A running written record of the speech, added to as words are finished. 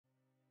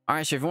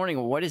Alright, so if you're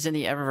wondering what is in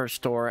the Eververse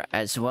store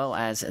as well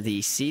as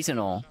the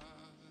seasonal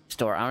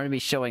store, I'm going to be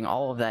showing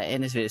all of that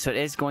in this video. So it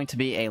is going to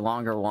be a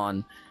longer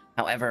one.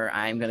 However,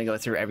 I'm going to go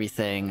through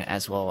everything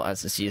as well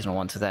as the seasonal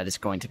one, so that is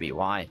going to be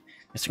why.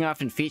 Starting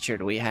off in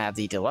featured, we have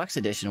the deluxe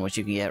edition, which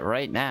you can get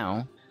right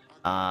now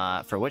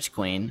for Witch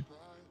Queen,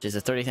 which is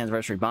a 30th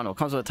anniversary bundle. It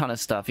comes with a ton of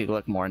stuff. You can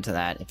look more into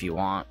that if you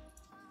want.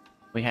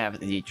 We have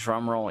the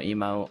drumroll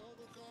emote.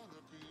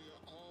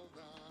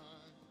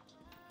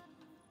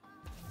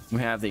 We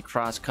have the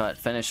crosscut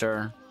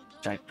finisher,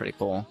 which is pretty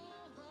cool.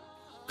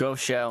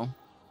 Ghost shell.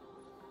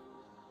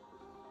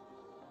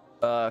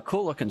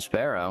 Cool looking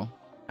sparrow.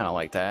 Kind of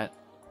like that.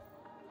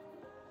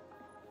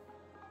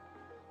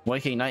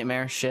 Waking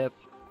Nightmare ship.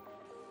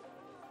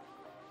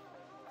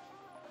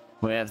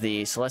 We have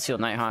the Celestial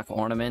Nighthawk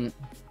ornament.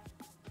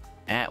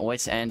 At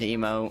Wit's End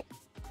emote.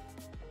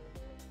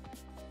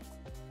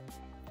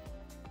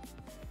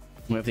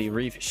 We have the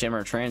Reef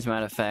Shimmer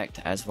Transmat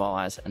effect, as well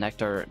as a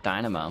Nectar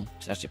Dynamo.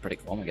 It's actually pretty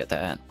cool. I'm gonna get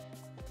that.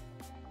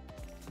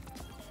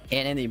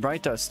 And in the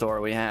Bright Dust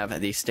store, we have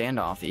the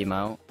Standoff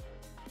emote.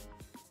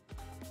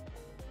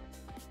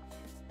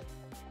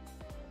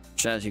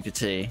 Which, as you can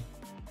see,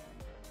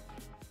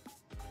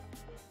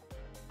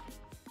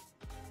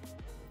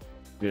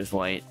 just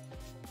wait.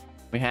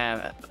 We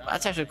have,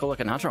 that's actually a cool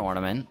looking Hunter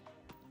ornament.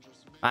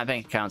 My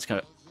bank account's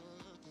gonna,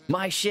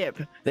 my ship,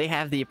 they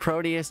have the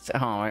Proteus, oh,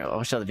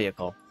 I'll show the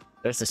vehicle.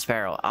 There's the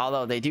Sparrow.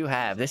 Although they do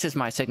have, this is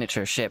my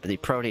signature ship, the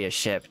Proteus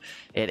ship.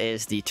 It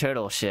is the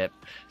turtle ship.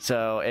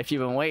 So if you've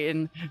been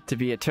waiting to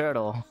be a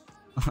turtle,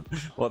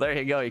 well, there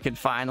you go. You can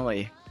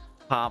finally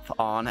hop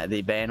on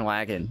the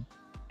bandwagon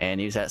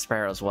and use that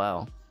Sparrow as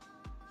well.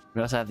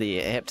 We also have the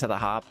Hip to the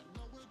Hop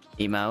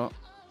emote.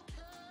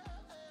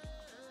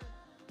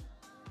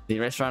 The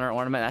Wrist Runner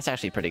ornament, that's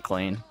actually pretty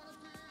clean.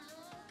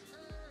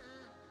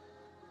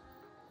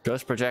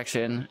 Ghost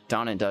Projection,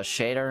 Dawn and Dust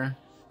shader.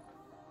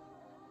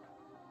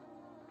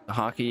 The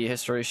Hockey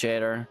History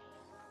shader.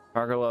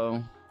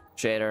 Cargolo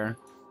shader.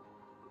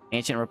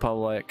 Ancient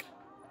Republic.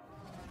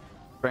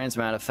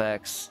 Transmat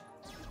effects.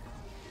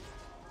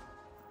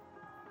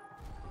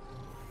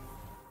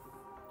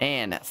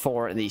 And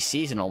for the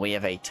seasonal, we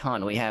have a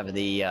ton. We have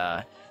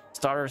the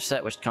starter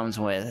set, which comes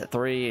with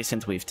 3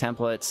 Synthweave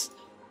templates.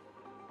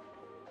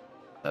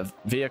 A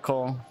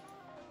vehicle,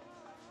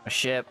 a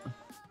ship,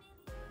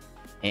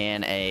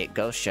 and a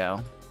ghost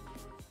shell.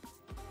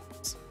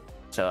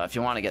 So if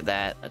you want to get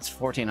that, that's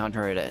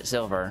 1400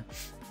 silver.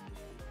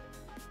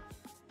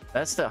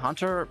 That's the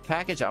Hunter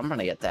package. I'm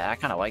gonna get that. I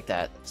kind of like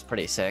that. It's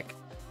pretty sick.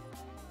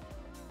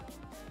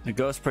 The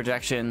ghost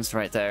projections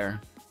right there.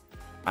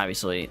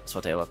 Obviously, that's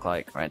what they look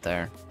like right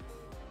there.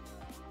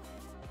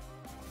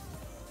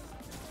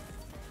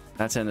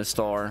 That's in the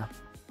store.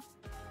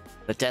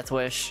 The Death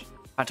Wish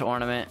Hunter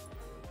ornament.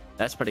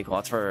 That's pretty cool.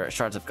 That's for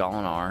Shards of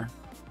Golinar.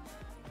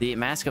 The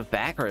Mask of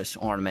Bacchus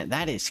ornament.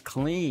 That is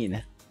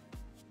clean.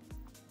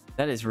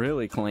 That is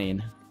really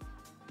clean.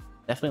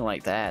 Definitely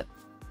like that.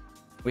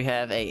 We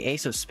have a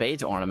Ace of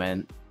Spades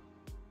ornament.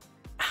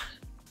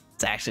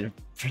 It's actually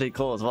pretty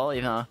cool as well,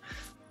 even though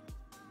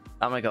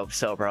I'm gonna go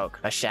so broke.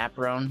 A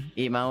Chaperone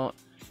emote.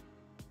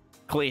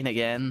 Clean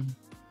again.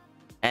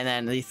 And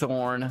then the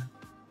Thorn.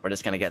 We're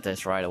just gonna get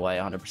this right away,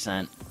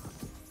 100%.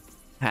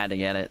 Had to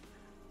get it.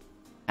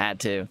 Had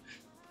to.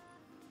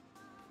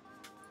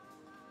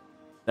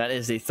 That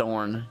is the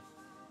Thorn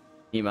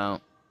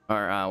emote,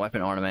 or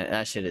weapon ornament.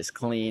 That shit is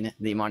clean.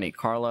 The Monte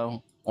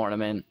Carlo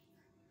ornament.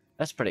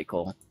 That's pretty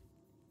cool.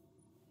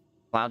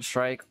 Cloud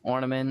Strike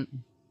ornament.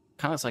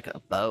 Kind of looks like a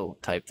bow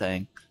type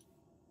thing.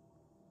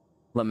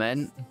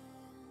 Lament.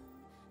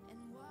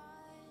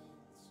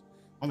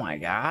 Oh my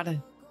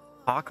god.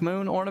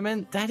 Hawkmoon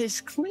ornament. That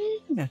is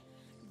clean.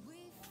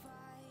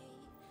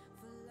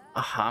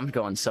 Oh, I'm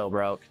going so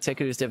broke.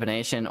 Tiku's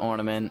Divination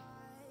ornament.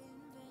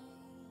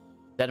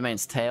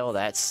 Deadman's Tail,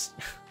 that's...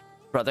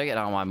 Bro, they're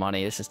getting all my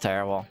money. This is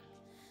terrible.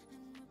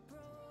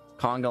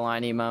 Conga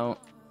Line emote.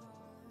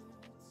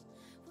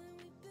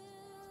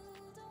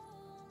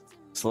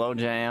 Slow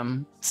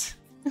Jam.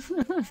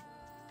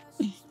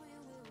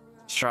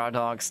 Straw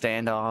Dog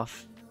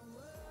Standoff.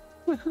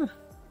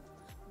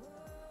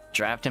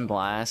 Draft and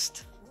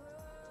Blast.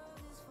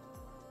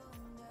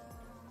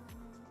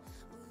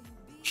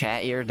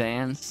 Cat Ear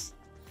Dance.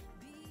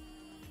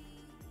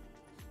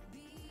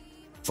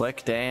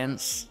 Flick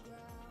Dance.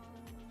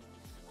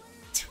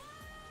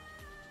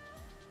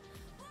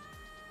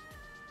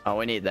 Oh,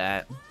 we need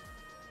that.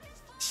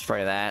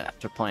 Spray that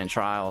after playing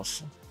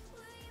Trials.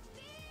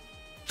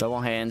 Double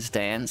Hands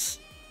Dance.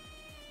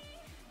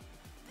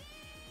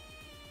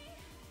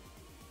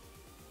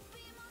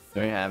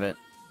 There you have it.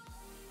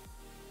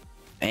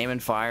 Aim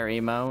and Fire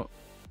emote.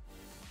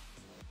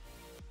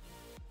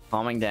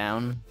 Calming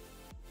Down.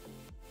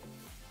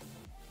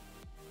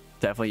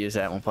 Definitely use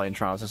that when playing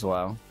Trials as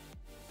well.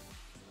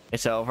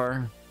 It's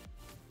Over.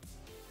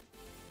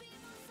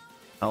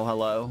 Oh,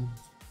 hello.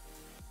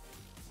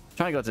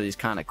 Trying to go through these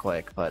kind of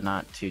quick, but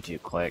not too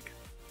quick.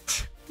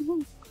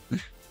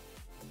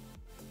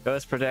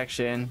 Ghost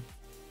Protection.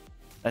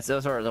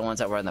 Those are the ones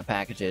that were in the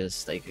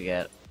packages that you could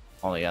get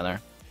all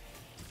together.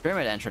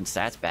 Pyramid entrance,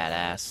 that's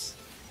badass.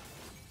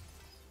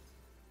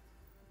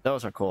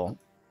 Those are cool.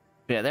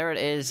 Yeah, there it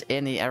is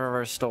in the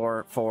Eververse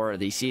store for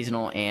the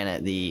seasonal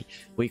and the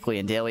weekly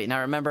and daily.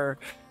 Now remember,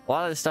 a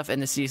lot of the stuff in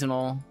the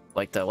seasonal,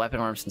 like the weapon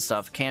arms and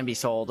stuff, can be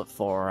sold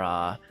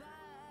for,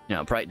 you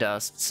know, bright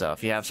dust. So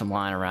if you have some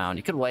lying around,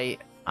 you could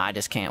wait. I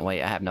just can't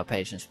wait. I have no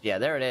patience. But yeah,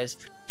 there it is.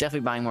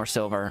 Definitely buying more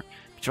silver.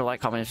 Be sure to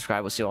like, comment, and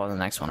subscribe. We'll see you all in the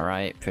next one,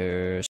 alright? Peace.